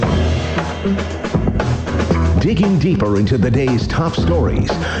Digging deeper into the day's top stories,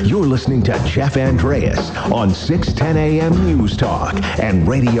 you're listening to Jeff Andreas on 610 AM News Talk and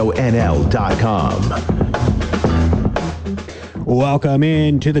RadioNL.com. Welcome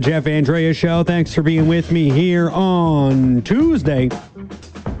in to the Jeff Andreas Show. Thanks for being with me here on Tuesday,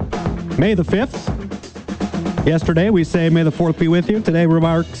 May the 5th. Yesterday, we say May the 4th be with you. Today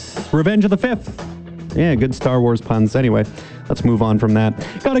remarks Revenge of the 5th. Yeah, good Star Wars puns. Anyway, let's move on from that.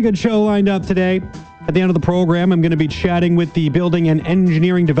 Got a good show lined up today. At the end of the program, I'm going to be chatting with the Building and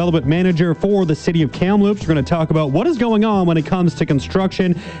Engineering Development Manager for the City of Kamloops. We're going to talk about what is going on when it comes to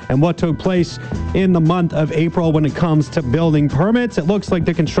construction and what took place in the month of April when it comes to building permits. It looks like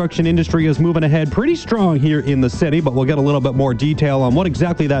the construction industry is moving ahead pretty strong here in the city, but we'll get a little bit more detail on what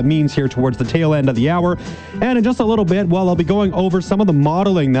exactly that means here towards the tail end of the hour. And in just a little bit, well, I'll be going over some of the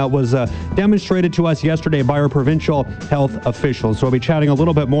modeling that was demonstrated to us yesterday by our provincial health officials. So I'll be chatting a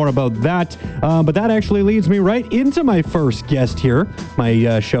little bit more about that. But that actually leads me right into my first guest here.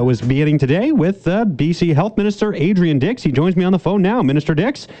 My show is beginning today with BC Health Minister Adrian Dix. He joins me on the phone now. Minister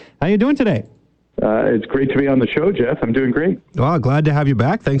Dix, how you doing today? It's great to be on the show, Jeff. I'm doing great. Well, glad to have you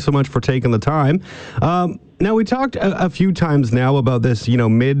back. Thanks so much for taking the time. Now, we talked a few times now about this,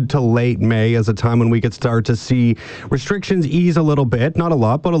 mid to late May as a time when we could start to see restrictions ease a little bit, not a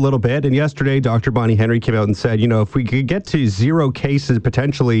lot, but a little bit. And yesterday, Dr. Bonnie Henry came out and said, if we could get to 0 cases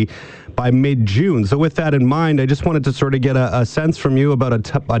potentially by mid-June. So with that in mind, I just wanted to sort of get a sense from you about a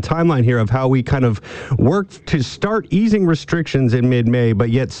timeline here of how we kind of work to start easing restrictions in mid-May, but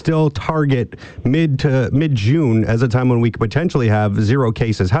yet still target mid-June as a time when we could potentially have 0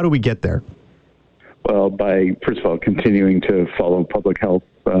 cases. How do we get there? Well, by, first of all, continuing to follow public health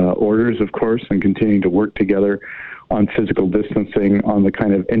orders, of course, and continuing to work together on physical distancing, on the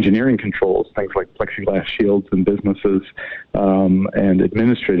kind of engineering controls, things like plexiglass shields in businesses, and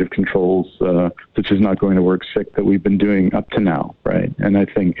administrative controls, such as not going to work sick, that we've been doing up to now, right? And I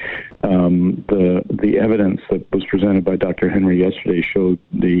think the evidence that was presented by Dr. Henry yesterday showed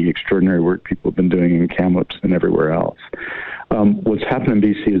the extraordinary work people have been doing in Kamloops and everywhere else. What's happened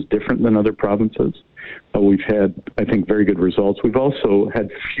in BC is different than other provinces. We've had, I think, very good results. We've also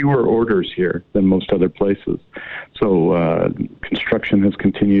had fewer orders here than most other places. So construction has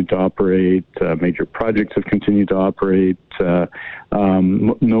continued to operate. Major projects have continued to operate.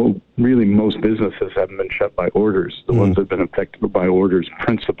 Most businesses haven't been shut by orders. The ones that have been affected by orders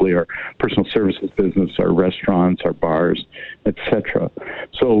principally are personal services business, our restaurants, our bars, etc.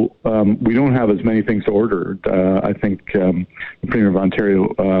 So we don't have as many things ordered. I think the Premier of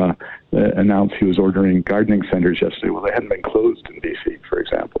Ontario announced he was ordering gardening centers yesterday. Well, they hadn't been closed in BC, for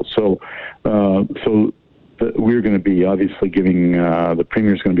example. So we're going to be obviously giving, the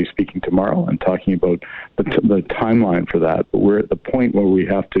Premier's going to be speaking tomorrow and talking about the timeline for that. But we're at the point where we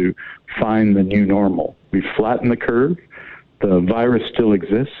have to find the new normal. We've flattened the curve. The virus still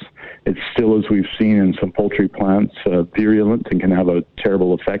exists. It's still, as we've seen in some poultry plants, virulent and can have a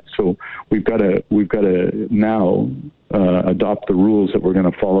terrible effect. So we've got to now adopt the rules that we're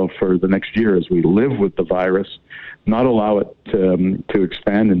going to follow for the next year as we live with the virus, not allow it to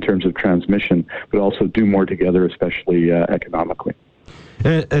expand in terms of transmission, but also do more together, especially economically.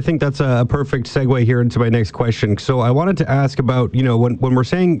 I think that's a perfect segue here into my next question. So I wanted to ask about, when we're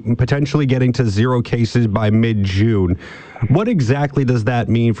saying potentially getting to 0 cases by mid-June, what exactly does that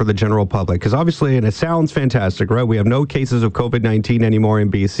mean for the general public? Because obviously, and it sounds fantastic, right? We have no cases of COVID-19 anymore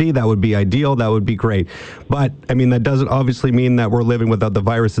in BC. That would be ideal. That would be great. But, that doesn't obviously mean that we're living without the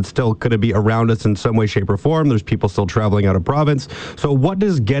virus. It's still going to be around us in some way, shape, or form. There's people still traveling out of province. So what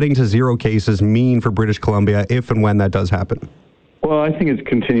does getting to 0 cases mean for British Columbia if and when that does happen? Well, I think it's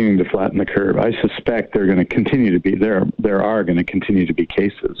continuing to flatten the curve. I suspect they're going to continue to be there. There are going to continue to be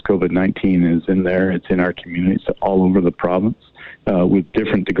cases. COVID-19 is in there. It's in our communities all over the province with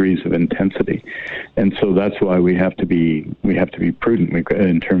different degrees of intensity, and so that's why we have to be prudent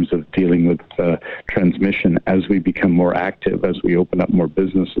in terms of dealing with transmission as we become more active, as we open up more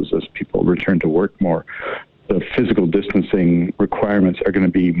businesses, as people return to work more. The physical distancing requirements are going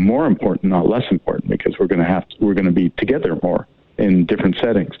to be more important, not less important, because we're going to be together more in different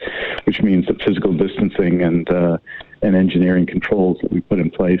settings, which means that physical distancing and engineering controls that we'll put in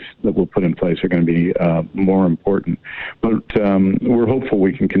place are going to be more important. But we're hopeful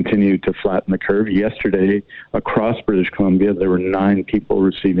we can continue to flatten the curve. Yesterday, across British Columbia, there were 9 people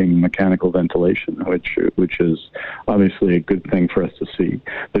receiving mechanical ventilation, which is obviously a good thing for us to see.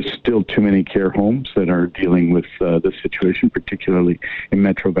 There's still too many care homes that are dealing with this situation, particularly in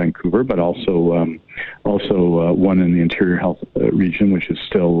Metro Vancouver, but also one in the Interior Health region, which is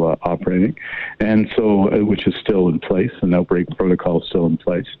still operating, and so which is still in place. An outbreak protocol is still in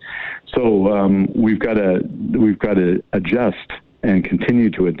place. So we've got to adjust and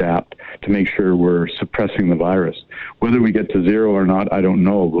continue to adapt to make sure we're suppressing the virus. Whether we get to zero or not, I don't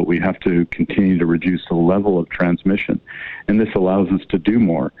know, but we have to continue to reduce the level of transmission. And this allows us to do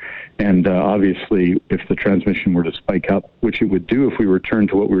more. And obviously, if the transmission were to spike up, which it would do if we returned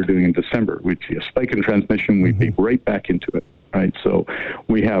to what we were doing in December, we'd see a spike in transmission, we'd be right back into it, right? So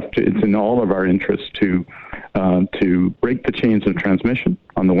we have to, it's in all of our interests to break the chains of transmission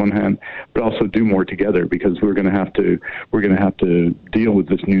on the one hand, but also do more together, because we're going to have to deal with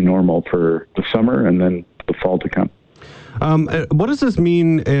this new normal for the summer and then the fall to come. What does this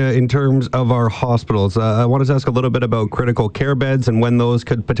mean in terms of our hospitals? I wanted to ask a little bit about critical care beds and when those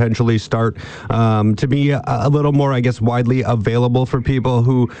could potentially start to be a little more, I guess, widely available for people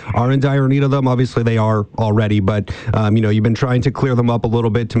who are in dire need of them. Obviously, they are already, but you've been trying to clear them up a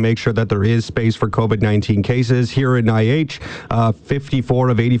little bit to make sure that there is space for COVID-19 cases. Here in IH, 54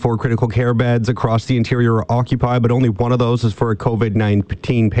 of 84 critical care beds across the interior are occupied, but only one of those is for a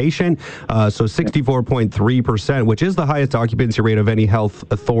COVID-19 patient. So 64.3%, which is the highest occupancy rate of any health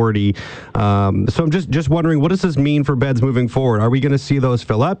authority. So I'm just wondering, what does this mean for beds moving forward? Are we going to see those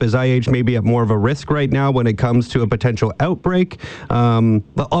fill up? Is IH maybe at more of a risk right now when it comes to a potential outbreak?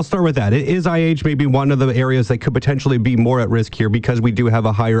 I'll start with that. Is IH maybe one of the areas that could potentially be more at risk here because we do have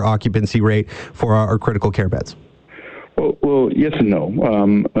a higher occupancy rate for our critical care beds? Well, yes and no.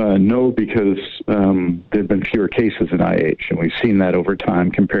 No, because there have been fewer cases in IH, and we've seen that over time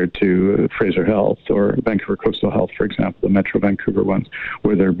compared to Fraser Health or Vancouver Coastal Health, for example, the Metro Vancouver ones,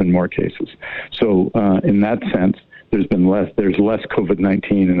 where there have been more cases. So in that sense, there's less COVID-19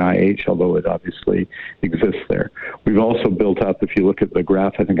 in IH, although it obviously exists there. We've also built up, if you look at the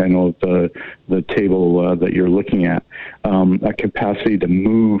graph, I think I know the table that you're looking at, a capacity to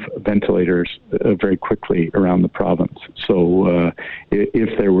move ventilators very quickly around the province. So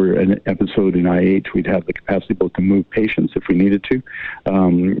if there were an episode in IH, we'd have the capacity both to move patients if we needed to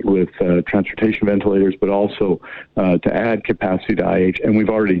with transportation ventilators, but also to add capacity to IH. And we've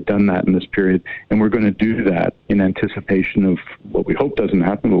already done that in this period, and we're going to do that in anticipation of what we hope doesn't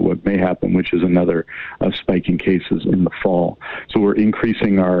happen, but what may happen, which is another spike in cases in the fall. So we're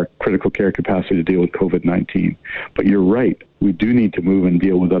increasing our critical care capacity to deal with COVID-19. But you're right, we do need to move and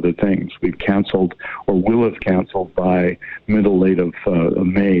deal with other things. We've canceled, or will have canceled by late of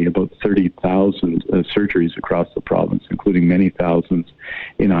May, about 30,000 surgeries across the province, including many thousands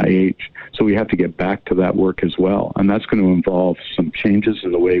in IH. So we have to get back to that work as well. And that's going to involve some changes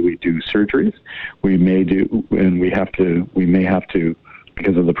in the way we do surgeries. We may have to,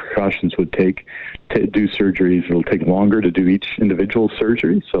 because of the precautions would take to do surgeries, it'll take longer to do each individual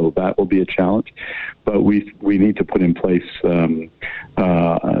surgery, so that will be a challenge. But we need to put in place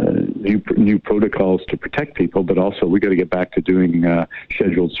new protocols to protect people, but also we got to get back to doing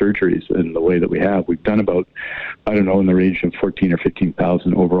scheduled surgeries in the way that we have. We've done about, in the range of 14 or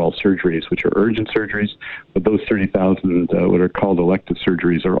 15,000 overall surgeries, which are urgent surgeries, but those 30,000 what are called elective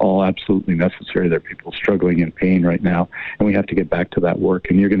surgeries are all absolutely necessary. There are people struggling in pain right now, and we have to get back to that work,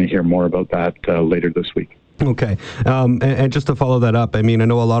 and you're going to hear more about that later this week. Okay. And just to follow that up, I mean, I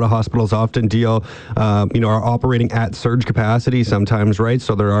know a lot of hospitals often are operating at surge capacity sometimes, right?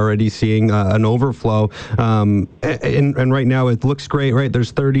 So they're already seeing an overflow. And right now it looks great, right? There's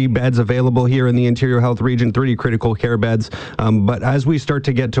 30 beds available here in the Interior Health Region, 30 critical care beds. But as we start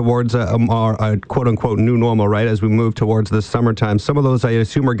to get towards a quote unquote new normal, right? As we move towards the summertime, some of those I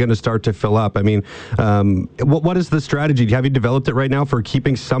assume are going to start to fill up. I mean, what is the strategy? Have you developed it right now for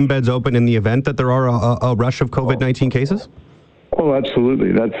keeping some beds open in the event that there are a rush of COVID-19 cases? Oh,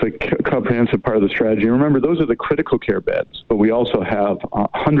 absolutely. That's a comprehensive part of the strategy. Remember, those are the critical care beds, but we also have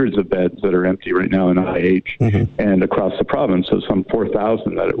hundreds of beds that are empty right now in IH and across the province, so some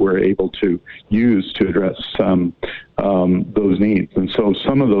 4,000 that we're able to use to address those needs. And so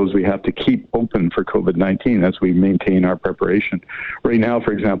some of those we have to keep open for COVID-19 as we maintain our preparation. Right now,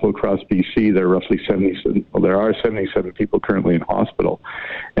 for example, across BC, there are roughly 77 people currently in hospital.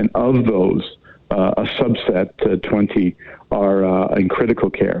 And of those, a subset, 20, are in critical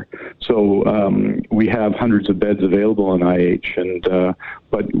care. So we have hundreds of beds available in IH, and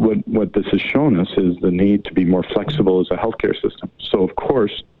but what this has shown us is the need to be more flexible as a healthcare system. So of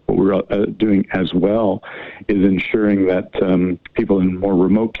course, what we're doing as well is ensuring that people in more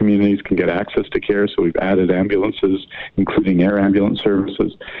remote communities can get access to care. So we've added ambulances, including air ambulance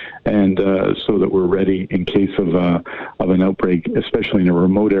services, and so that we're ready in case of an outbreak, especially in a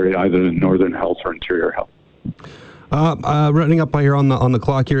remote area, either in Northern Health or Interior Health. Running up here on the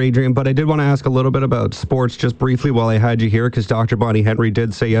clock here, Adrian, but I did want to ask a little bit about sports just briefly while I had you here, because Dr. Bonnie Henry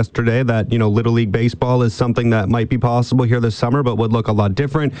did say yesterday that, Little League Baseball is something that might be possible here this summer, but would look a lot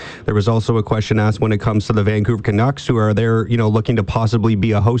different. There was also a question asked when it comes to the Vancouver Canucks, who are there, looking to possibly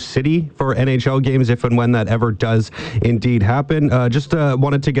be a host city for NHL games if and when that ever does indeed happen. Just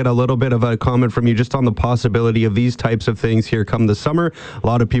wanted to get a little bit of a comment from you just on the possibility of these types of things here come the summer. A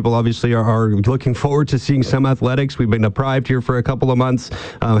lot of people obviously are looking forward to seeing some athletics. We've been deprived here for a couple of months.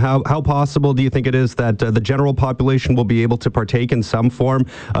 How possible do you think it is that the general population will be able to partake in some form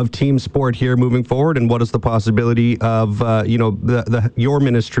of team sport here moving forward? And what is the possibility of your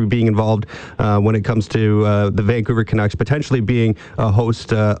ministry being involved when it comes to the Vancouver Canucks potentially being a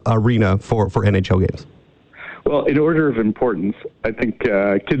host arena for NHL games? Well, in order of importance, I think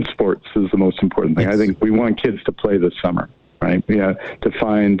kids sports is the most important thing. Yes. I think we want kids to play this summer, right? To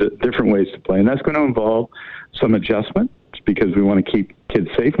find different ways to play, and that's going to involve some adjustment because we want to keep kids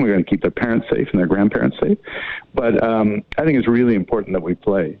safe and we're going to keep their parents safe and their grandparents safe. But I think it's really important that we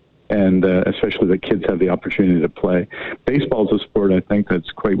play, and especially that kids have the opportunity to play. Baseball is a sport, I think,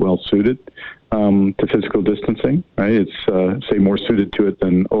 that's quite well suited to physical distancing, right? It's, say, more suited to it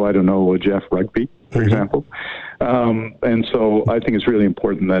than, Jeff, rugby, for example. And so I think it's really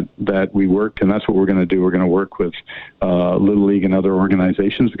important that we work, and that's what we're going to do. We're going to work with Little League and other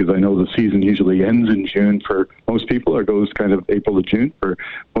organizations, because I know the season usually ends in June for most people, or goes kind of April to June for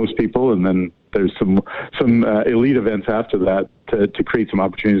most people, and then there's some elite events after that to create some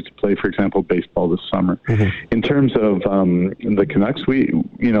opportunities to play, for example, baseball this summer. In terms of the Canucks,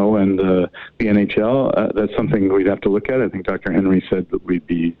 and the NHL, that's something we'd have to look at. I think Dr. Henry said that we'd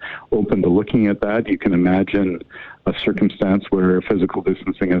be open to looking at that. You can imagine a circumstance where physical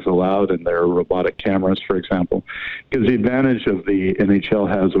distancing is allowed and there are robotic cameras, for example. Because the advantage of the NHL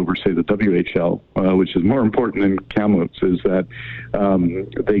has over, say, the WHL, which is more important in Kamloops, is that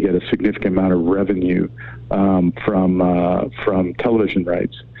they get a significant amount of revenue from television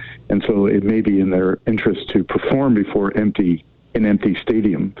rights. And so it may be in their interest to perform before an empty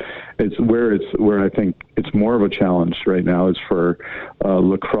stadium. It's where I think it's more of a challenge right now is for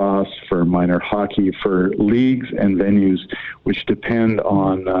lacrosse, for minor hockey, for leagues and venues which depend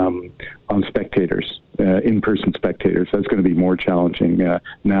on spectators, in-person spectators. That's going to be more challenging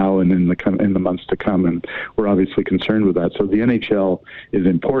now and in the months to come, and we're obviously concerned with that. So the NHL is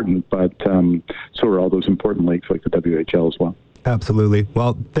important, but so are all those important leagues like the WHL as well. Absolutely.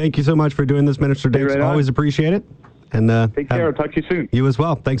 Well, thank you so much for doing this, Minister Dix. Always appreciate it. And take care. I'll talk to you soon. You as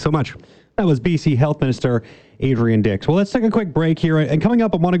well. Thanks so much. That was BC Health Minister Adrian Dix. Well, let's take a quick break here. And coming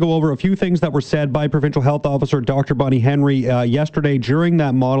up, I want to go over a few things that were said by Provincial Health Officer Dr. Bonnie Henry yesterday during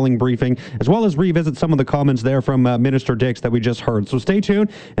that modeling briefing, as well as revisit some of the comments there from Minister Dix that we just heard. So stay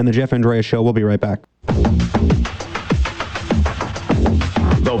tuned, and the Jeff Andreas Show will be right back.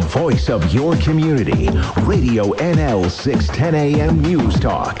 The voice of your community. Radio NL 610 AM News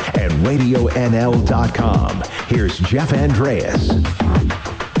Talk and RadioNL.com. Here's Jeff Andreas.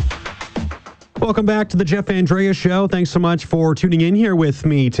 Welcome back to the Jeff Andreas Show. Thanks so much for tuning in here with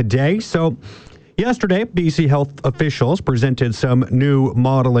me today. So, yesterday, BC Health officials presented some new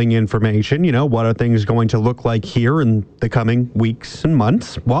modeling information. What are things going to look like here in the coming weeks and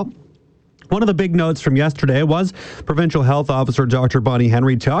months? Well, one of the big notes from yesterday was Provincial Health Officer Dr. Bonnie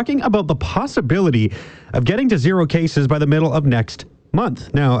Henry talking about the possibility of getting to 0 cases by the middle of next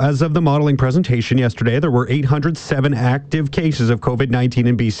month. Now, as of the modeling presentation yesterday, there were 807 active cases of COVID-19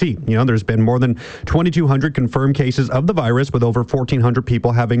 in BC. There's been more than 2,200 confirmed cases of the virus, with over 1,400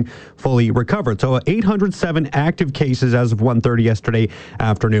 people having fully recovered. So 807 active cases as of 1:30 yesterday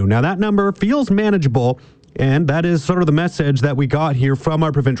afternoon. Now, that number feels manageable, and that is sort of the message that we got here from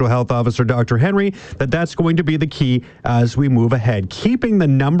our Provincial Health Officer, Dr. Henry, that's going to be the key as we move ahead, keeping the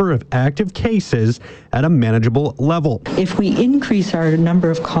number of active cases at a manageable level. If we increase our number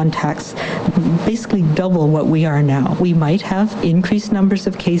of contacts, basically double what we are now, we might have increased numbers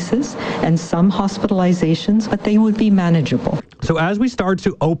of cases and some hospitalizations, but they would be manageable. So as we start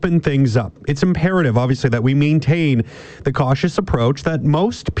to open things up, it's imperative, obviously, that we maintain the cautious approach that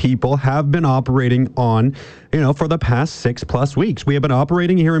most people have been operating on, for the past 6+ weeks. We have been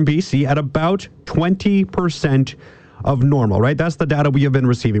operating here in BC at about 20% of normal, right? That's the data we have been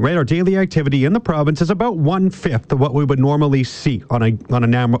receiving, right? Our daily activity in the province is about 1/5 of what we would normally see on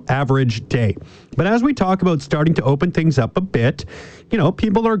an average day. But as we talk about starting to open things up a bit,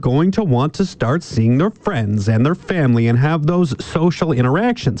 people are going to want to start seeing their friends and their family and have those social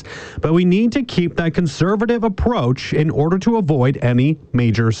interactions. But we need to keep that conservative approach in order to avoid any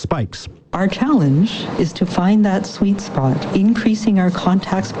major spikes. Our challenge is to find that sweet spot, increasing our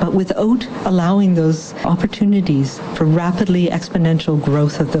contacts, but without allowing those opportunities for rapidly exponential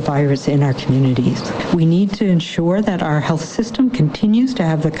growth of the virus in our communities. We need to ensure that our health system continues to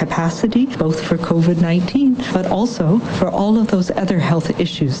have the capacity, both for COVID-19, but also for all of those other health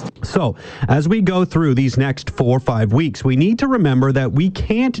issues. So, as we go through these next 4 or 5 weeks, we need to remember that we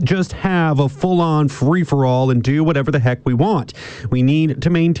can't just have a full-on free-for-all and do whatever the heck we want. We need to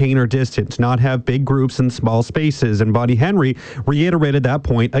maintain our distance, not have big groups in small spaces, and Bonnie Henry reiterated that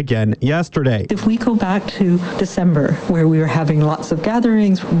point again yesterday. If we go back to December, where we were having lots of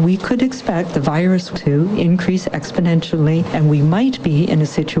gatherings, we could expect the virus to increase exponentially, and we might be in a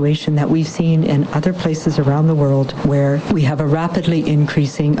situation that we've seen in other places around the world where we have a rapidly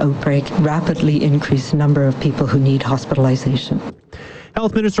increasing outbreak, rapidly increased number of people who need hospitalization.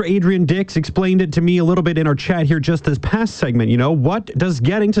 Health Minister Adrian Dix explained it to me a little bit in our chat here just this past segment. You know, what does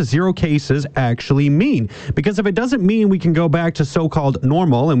getting to 0 cases actually mean? Because if it doesn't mean we can go back to so-called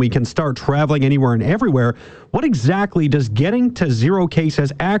normal and we can start traveling anywhere and everywhere, what exactly does getting to 0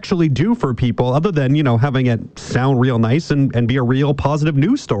 cases actually do for people other than, you know, having it sound real nice and be a real positive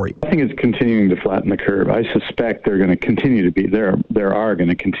news story? I think it's continuing to flatten the curve. I suspect they're going to continue to be there. There are going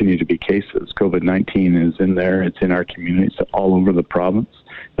to continue to be cases. COVID-19 is in there. It's in our communities all over the province.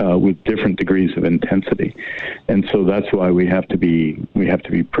 With different degrees of intensity, and so that's why we have to be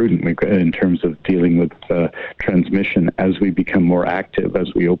prudent in terms of dealing with transmission as we become more active,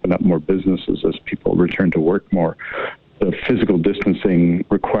 as we open up more businesses, as people return to work more. The physical distancing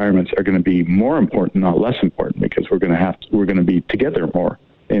requirements are going to be more important, not less important, because we're going to be together more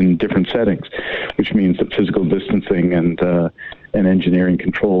in different settings, which means that physical distancing and engineering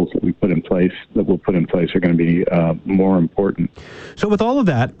controls that we'll put in place are going to be more important. So with all of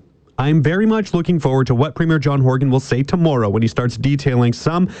that, I'm very much looking forward to what Premier John Horgan will say tomorrow when he starts detailing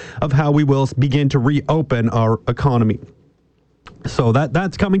some of how we will begin to reopen our economy. So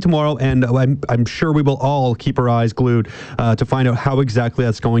that's coming tomorrow, and I'm sure we will all keep our eyes glued to find out how exactly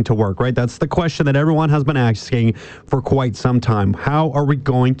that's going to work, right? That's the question that everyone has been asking for quite some time. How are we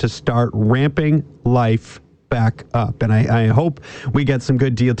going to start ramping life back up? And I hope we get some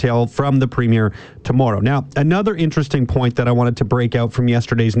good detail from the Premier tomorrow. Now, another interesting point that I wanted to break out from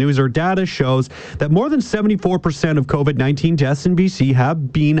yesterday's news, our data shows that more than 74% of COVID-19 deaths in BC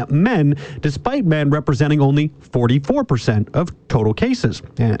have been men, despite men representing only 44% of total cases.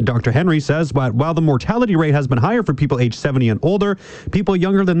 And Dr. Henry says, but while the mortality rate has been higher for people aged 70 and older, people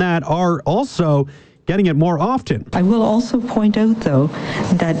younger than that are also getting it more often. I will also point out, though,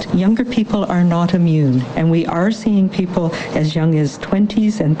 that younger people are not immune, and we are seeing people as young as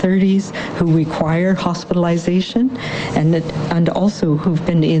 20s and 30s who require hospitalization and also who've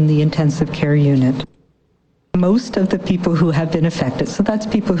been in the intensive care unit. Most of the people who have been affected, so that's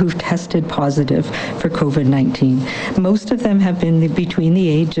people who've tested positive for COVID-19, most of them have been between the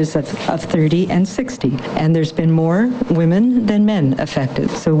ages of 30 and 60, and there's been more women than men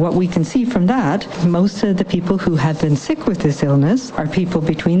affected. So what we can see from that, most of the people who have been sick with this illness are people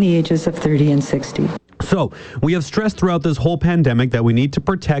between the ages of 30 and 60. So we have stressed throughout this whole pandemic that we need to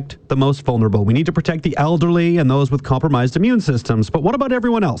protect the most vulnerable. We need to protect the elderly and those with compromised immune systems. But what about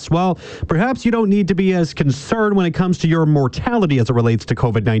everyone else? Well, perhaps you don't need to be as concerned when it comes to your mortality as it relates to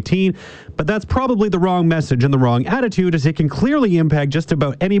COVID-19, but that's probably the wrong message and the wrong attitude, as it can clearly impact just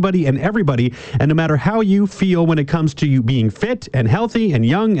about anybody and everybody. And no matter how you feel when it comes to you being fit and healthy and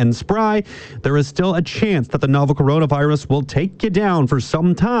young and spry, there is still a chance that the novel coronavirus will take you down for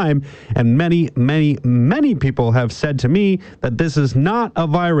some time. And many people have said to me that this is not a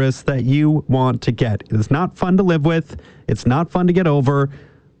virus that you want to get. It's not fun to live with. It's not fun to get over.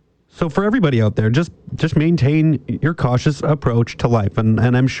 So for everybody out there, just maintain your cautious approach to life. And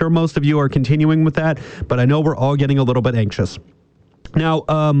I'm sure most of you are continuing with that, but I know we're all getting a little bit anxious. Now,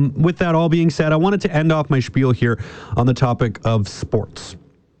 with that all being said, I wanted to end off my spiel here on the topic of sports.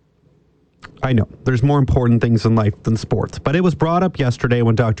 I know there's more important things in life than sports, but it was brought up yesterday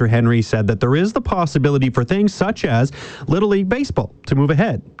when Dr. Henry said that there is the possibility for things such as Little League Baseball to move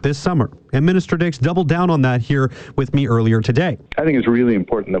ahead this summer. And Minister Dix doubled down on that here with me earlier today. I think it's really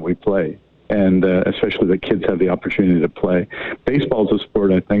important that we play, and especially that kids have the opportunity to play. Baseball is a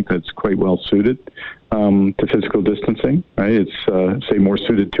sport, I think, that's quite well suited to physical distancing, right? It's, say, more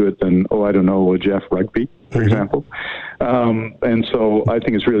suited to it than, Jeff, rugby, for example. And so I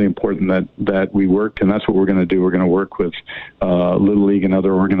think it's really important that we work, and that's what we're going to do. We're going to work with Little League and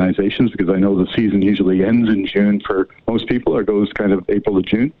other organizations, because I know the season usually ends in June for most people, or goes kind of April to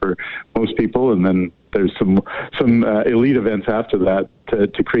June for most people, and then there's some elite events after that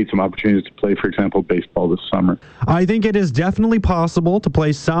to create some opportunities to play, for example, baseball this summer. I think it is definitely possible to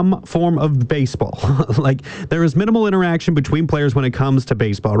play some form of baseball. Like, there is minimal interaction between players when it comes to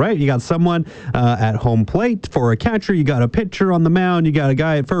baseball, right? You got someone at home plate for a catcher, you got a pitcher on the mound, you got a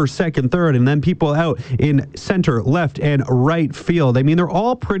guy at first, second, third, and then people out in center, left, and right field. I mean, they're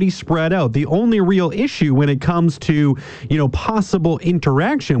all pretty spread out. The only real issue when it comes to, possible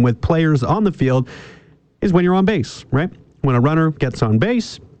interaction with players on the field is when you're on base, right? When a runner gets on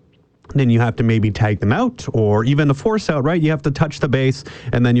base, then you have to maybe tag them out, or even a force out, right? You have to touch the base,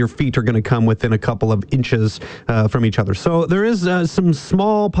 and then your feet are going to come within a couple of inches from each other. So there is some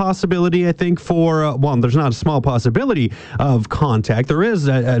small possibility, I think, for, there's not a small possibility of contact. There is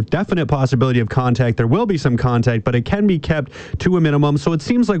a definite possibility of contact. There will be some contact, but it can be kept to a minimum. So it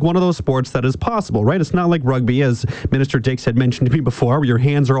seems like one of those sports that is possible, right? It's not like rugby, as Minister Dix had mentioned to me before, where your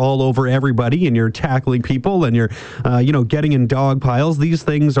hands are all over everybody and you're tackling people and you're, getting in dog piles. These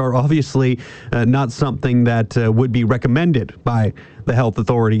things are obviously not something that would be recommended by the health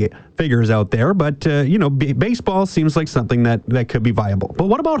authority figures out there. But, baseball seems like something that could be viable. But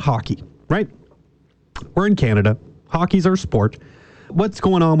what about hockey, right? We're in Canada. Hockey's our sport. What's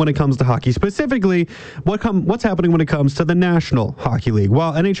going on when it comes to hockey? Specifically, what's happening when it comes to the National Hockey League?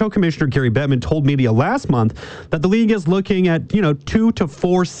 Well, NHL Commissioner Gary Bettman told media last month that the league is looking at, 2 to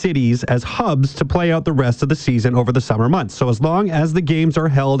 4 cities as hubs to play out the rest of the season over the summer months. So as long as the games are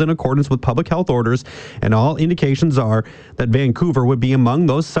held in accordance with public health orders, and all indications are that Vancouver would be among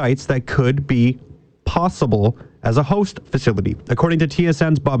those sites that could be possible as a host facility. According to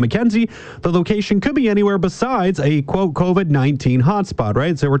TSN's Bob McKenzie, the location could be anywhere besides a, quote, COVID-19 hotspot,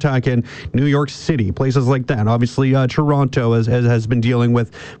 right? So we're talking New York City, places like that. Obviously, Toronto has been dealing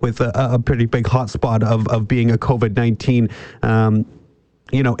with a pretty big hotspot of being a COVID-19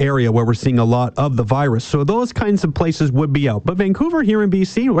 area where we're seeing a lot of the virus. So those kinds of places would be out. But Vancouver here in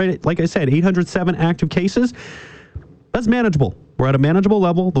BC, right, like I said, 807 active cases, that's manageable. We're at a manageable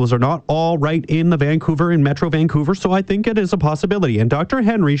level. Those are not all right in the Vancouver and Metro Vancouver, so I think it is a possibility. And Dr.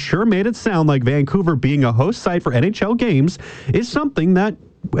 Henry sure made it sound like Vancouver being a host site for NHL games is something that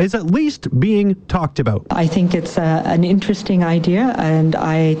is at least being talked about. I think it's an interesting idea, and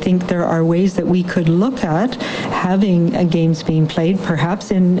I think there are ways that we could look at having games being played,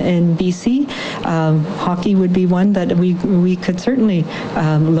 perhaps in BC. Hockey would be one that we could certainly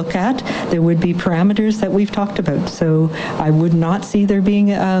look at. There would be parameters that we've talked about, so I would not see there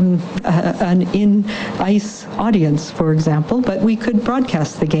being an in-ice audience, for example, but we could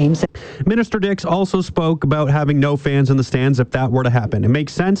broadcast the games. Minister Dix also spoke about having no fans in the stands if that were to happen. It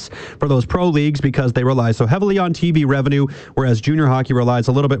makes sense for those pro leagues because they rely so heavily on TV revenue, whereas junior hockey relies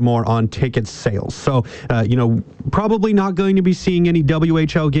a little bit more on ticket sales. So, probably not going to be seeing any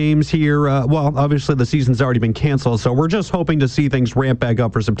WHL games here. Obviously the season's already been canceled, so we're just hoping to see things ramp back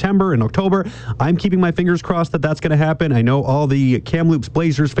up for September and October. I'm keeping my fingers crossed that that's going to happen. I know all the Kamloops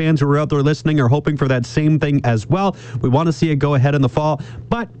Blazers fans who are out there listening are hoping for that same thing as well. We want to see it go ahead in the fall.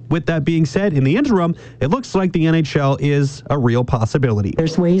 But with that being said, in the interim, it looks like the NHL is a real possibility.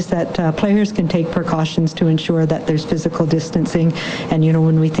 There's ways that players can take precautions to ensure that there's physical distancing. And,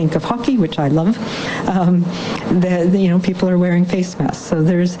 when we think of hockey, which I love, people are wearing face masks. So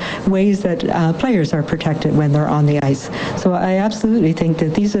there's ways that players are protected when they're on the ice. So I absolutely think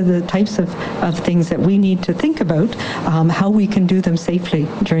that these are the types of things that we need to think about, how we can do them safely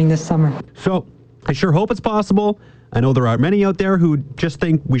during this summer. So I sure hope it's possible. I know there are many out there who just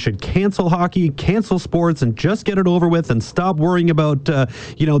think we should cancel hockey, cancel sports, and just get it over with and stop worrying about,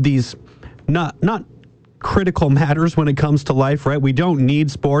 these not critical matters when it comes to life, right? We don't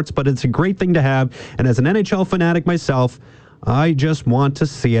need sports, but it's a great thing to have. And as an NHL fanatic myself, I just want to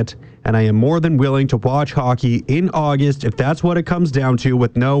see it. And I am more than willing to watch hockey in August if that's what it comes down to,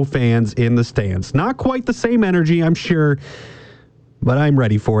 with no fans in the stands. Not quite the same energy, I'm sure, but I'm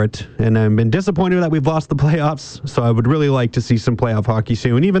ready for it. And I've been disappointed that we've lost the playoffs, so I would really like to see some playoff hockey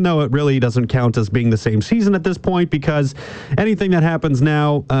soon, even though it really doesn't count as being the same season at this point, because anything that happens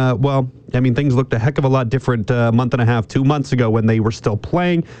now, things looked a heck of a lot different a month and a half, 2 months ago when they were still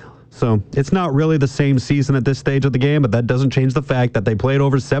playing. So it's not really the same season at this stage of the game, but that doesn't change the fact that they played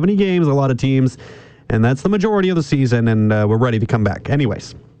over 70 games, a lot of teams, and that's the majority of the season, and we're ready to come back.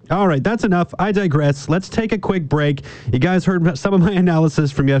 Anyways. All right, that's enough. I digress. Let's take a quick break. You guys heard some of my analysis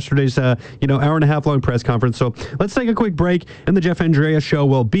from yesterday's, hour and a half long press conference. So let's take a quick break, and the Jeff Andrea Show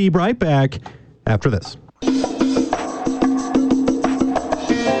will be right back after this.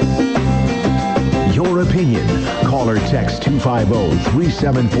 You're your opinion. Call or text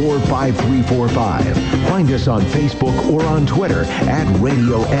 250-374-5345. Find us on Facebook or on Twitter at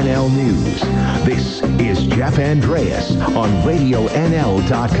Radio NL News. This is Jeff Andreas on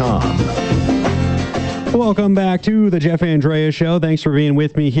RadioNL.com. Welcome back to the Jeff Andreas Show. Thanks for being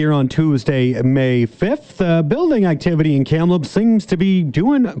with me here on Tuesday, May 5th. Building activity in Kamloops seems to be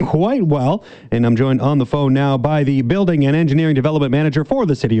doing quite well, and I'm joined on the phone now by the Building and Engineering Development Manager for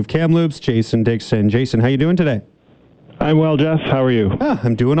the City of Kamloops, Jason Dixon. Jason, how you doing today? I'm well, Jeff. How are you?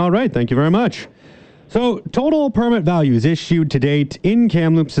 I'm doing all right. Thank you very much. So, total permit values issued to date in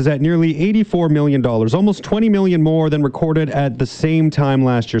Kamloops is at nearly $84 million, almost $20 million more than recorded at the same time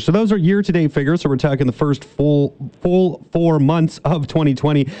last year. So those are year-to-date figures, so we're talking the first full 4 months of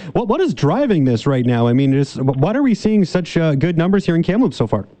 2020. What is driving this right now? I mean, what are we seeing such good numbers here in Kamloops so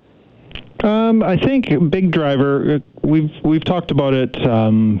far? I think a big driver, we've talked about it,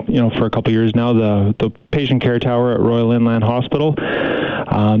 for a couple of years now, the patient care tower at Royal Inland Hospital.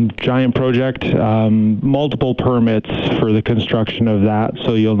 Giant project, multiple permits for the construction of that.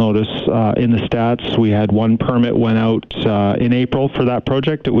 So you'll notice in the stats, we had one permit went out in April for that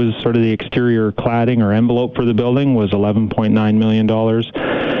project. It was sort of the exterior cladding or envelope for the building was $11.9 million.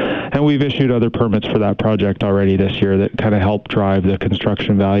 And we've issued other permits for that project already this year that kind of help drive the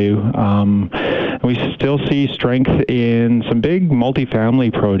construction value. We still see strength in some big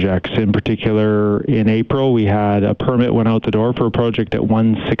multifamily projects. In particular, in April, we had a permit went out the door for a project at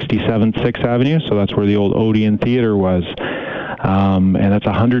 167 6th Avenue. So that's where the old Odeon Theater was. And that's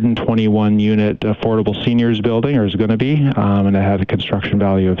a 121-unit affordable seniors building, or is going to be, and it had a construction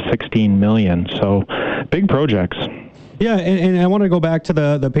value of $16 million. So big projects. Yeah, and I want to go back to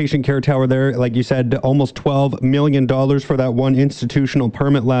the patient care tower there. Like you said, almost $12 million for that one institutional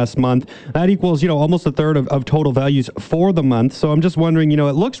permit last month. That equals, almost a third of total values for the month. So I'm just wondering, it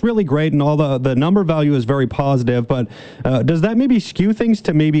looks really great and all the number value is very positive, but does that maybe skew things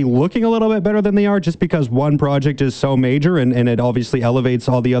to maybe looking a little bit better than they are just because one project is so major and it obviously elevates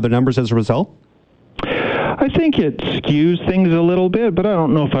all the other numbers as a result? I think it skews things a little bit, but I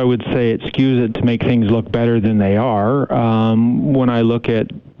don't know if I would say it skews it to make things look better than they are. When I look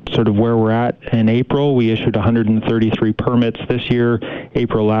at sort of where we're at in April, we issued 133 permits this year.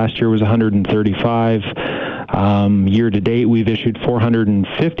 April last year was 135. Year to date, we've issued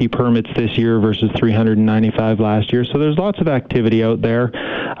 450 permits this year versus 395 last year. So there's lots of activity out there.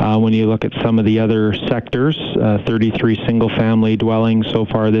 When you look at some of the other sectors, 33 single-family dwellings so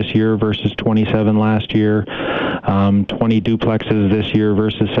far this year versus 27 last year, 20 duplexes this year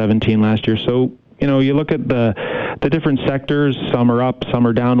versus 17 last year. So, you look at the different sectors, some are up, some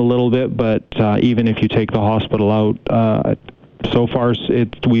are down a little bit, but even if you take the hospital out, so far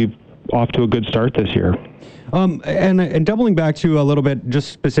we've off to a good start this year. And doubling back to a little bit,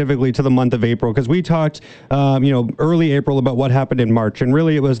 just specifically to the month of April, because we talked, early April about what happened in March, and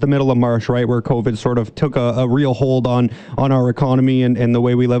really it was the middle of March, right, where COVID sort of took a real hold on our economy and the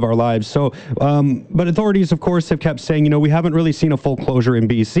way we live our lives. So, but authorities, of course, have kept saying, we haven't really seen a full closure in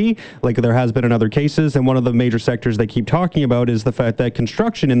BC, like there has been in other cases, and one of the major sectors they keep talking about is the fact that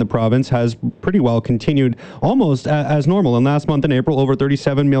construction in the province has pretty well continued almost as normal. And last month in April, over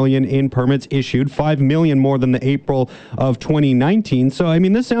 37 million in permits issued, 5 million more than the April of 2019. So, I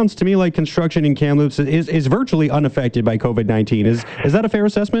mean, this sounds to me like construction in Kamloops is virtually unaffected by COVID-19. Is that a fair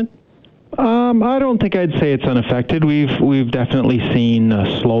assessment? I don't think I'd say it's unaffected. We've definitely seen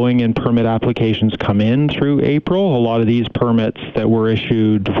a slowing in permit applications come in through April. A lot of these permits that were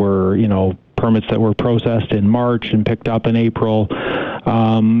issued were, permits that were processed in March and picked up in April.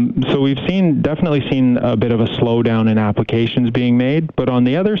 So we've definitely seen a bit of a slowdown in applications being made. But on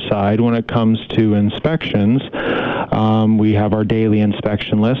the other side, when it comes to inspections, we have our daily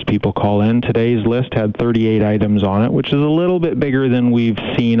inspection list. People call in. Today's list had 38 items on it, which is a little bit bigger than we've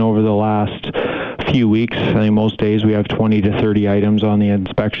seen over the last few weeks. I think most days we have 20 to 30 items on the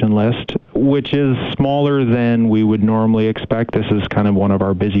inspection list, which is smaller than we would normally expect. This is kind of one of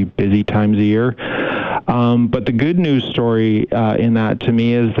our busy times a year. But the good news story in that to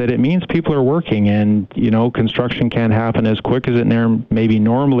me is that it means people are working, and construction can't happen as quick as it maybe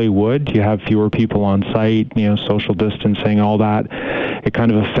normally would. You have fewer people on site, social distancing, all that. It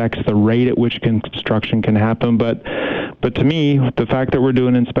kind of affects the rate at which construction can happen. But to me, the fact that we're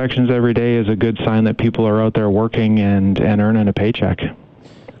doing inspections every day is a good sign that people are out there working and earning a paycheck.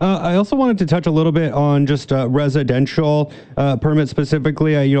 I also wanted to touch a little bit on just residential permits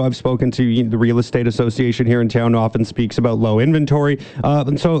specifically. I've spoken to the Real Estate Association here in town, often speaks about low inventory.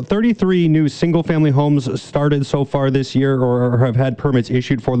 And so 33 new single-family homes started so far this year or have had permits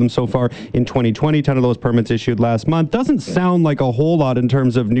issued for them so far in 2020. 10 of those permits issued last month. Doesn't sound like a whole lot in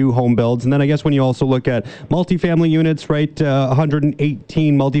terms of new home builds. And then I guess when you also look at multifamily units, right,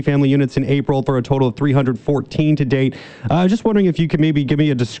 118 multifamily units in April for a total of 314 to date. Just wondering if you could maybe give me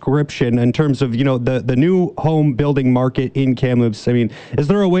a description in terms of, the new home building market in Kamloops. I mean, is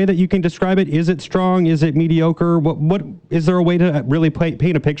there a way that you can describe it? Is it strong? Is it mediocre? What is there a way to really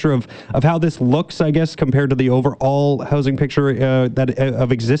paint a picture of how this looks, I guess, compared to the overall housing picture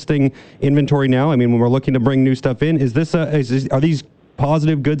of existing inventory now? I mean, when we're looking to bring new stuff in, are these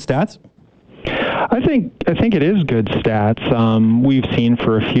positive, good stats? I think it is good stats. We've seen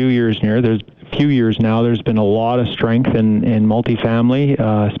for a few years now, there's been a lot of strength in multifamily,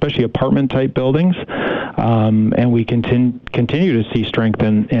 especially apartment-type buildings, and we continue to see strength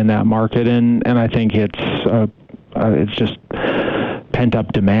in that market, and I think it's just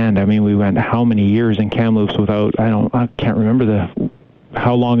pent-up demand. I mean, we went how many years in Kamloops without, I can't remember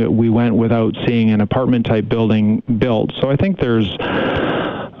how long we went without seeing an apartment-type building built. So I think there's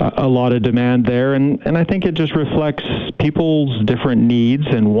a lot of demand there, and I think it just reflects people's different needs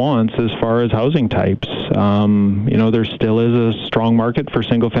and wants as far as housing types. There still is a strong market for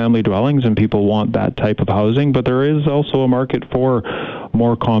single-family dwellings, and people want that type of housing, but there is also a market for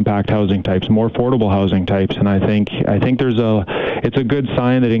more compact housing types, more affordable housing types, and I think it's a good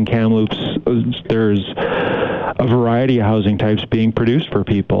sign that in Kamloops there's a variety of housing types being produced for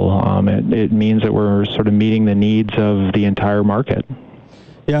people. It means that we're sort of meeting the needs of the entire market.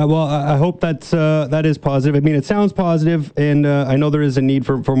 Yeah, well, I hope that is positive. I mean, it sounds positive, and I know there is a need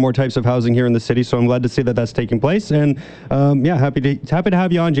for more types of housing here in the city, so I'm glad to see that that's taking place. And happy to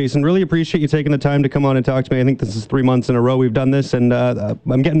have you on, Jason. Really appreciate you taking the time to come on and talk to me. I think this is 3 months in a row we've done this, and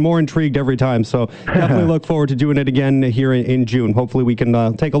I'm getting more intrigued every time. So definitely look forward to doing it again here in June. Hopefully we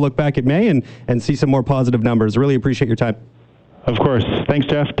can take a look back at May and see some more positive numbers. Really appreciate your time. Of course. Thanks,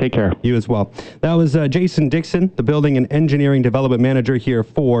 Jeff. Take care. You as well. That was Jason Dixon, the Building and Engineering Development Manager here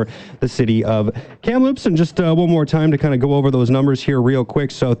for the City of Kamloops. And just one more time to kind of go over those numbers here real quick.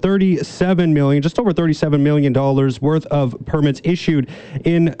 So just over $37 million worth of permits issued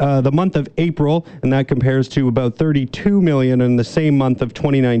in the month of April, and that compares to about $32 million in the same month of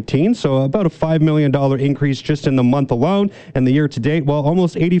 2019. So about a $5 million increase just in the month alone. And the year to date, well,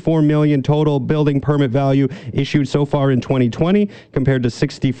 almost $84 million total building permit value issued so far in 2020. Compared to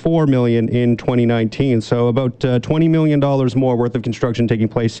 $64 million in 2019. So about $20 million more worth of construction taking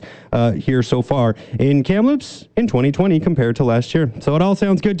place here so far in Kamloops in 2020 compared to last year. So it all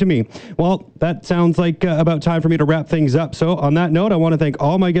sounds good to me. Well, that sounds like about time for me to wrap things up. So on that note, I want to thank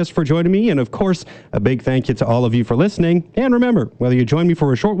all my guests for joining me. And of course, a big thank you to all of you for listening. And remember, whether you join me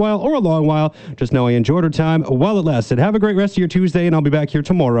for a short while or a long while, just know I enjoyed our time while it lasted. Have a great rest of your Tuesday, and I'll be back here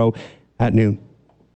tomorrow at noon.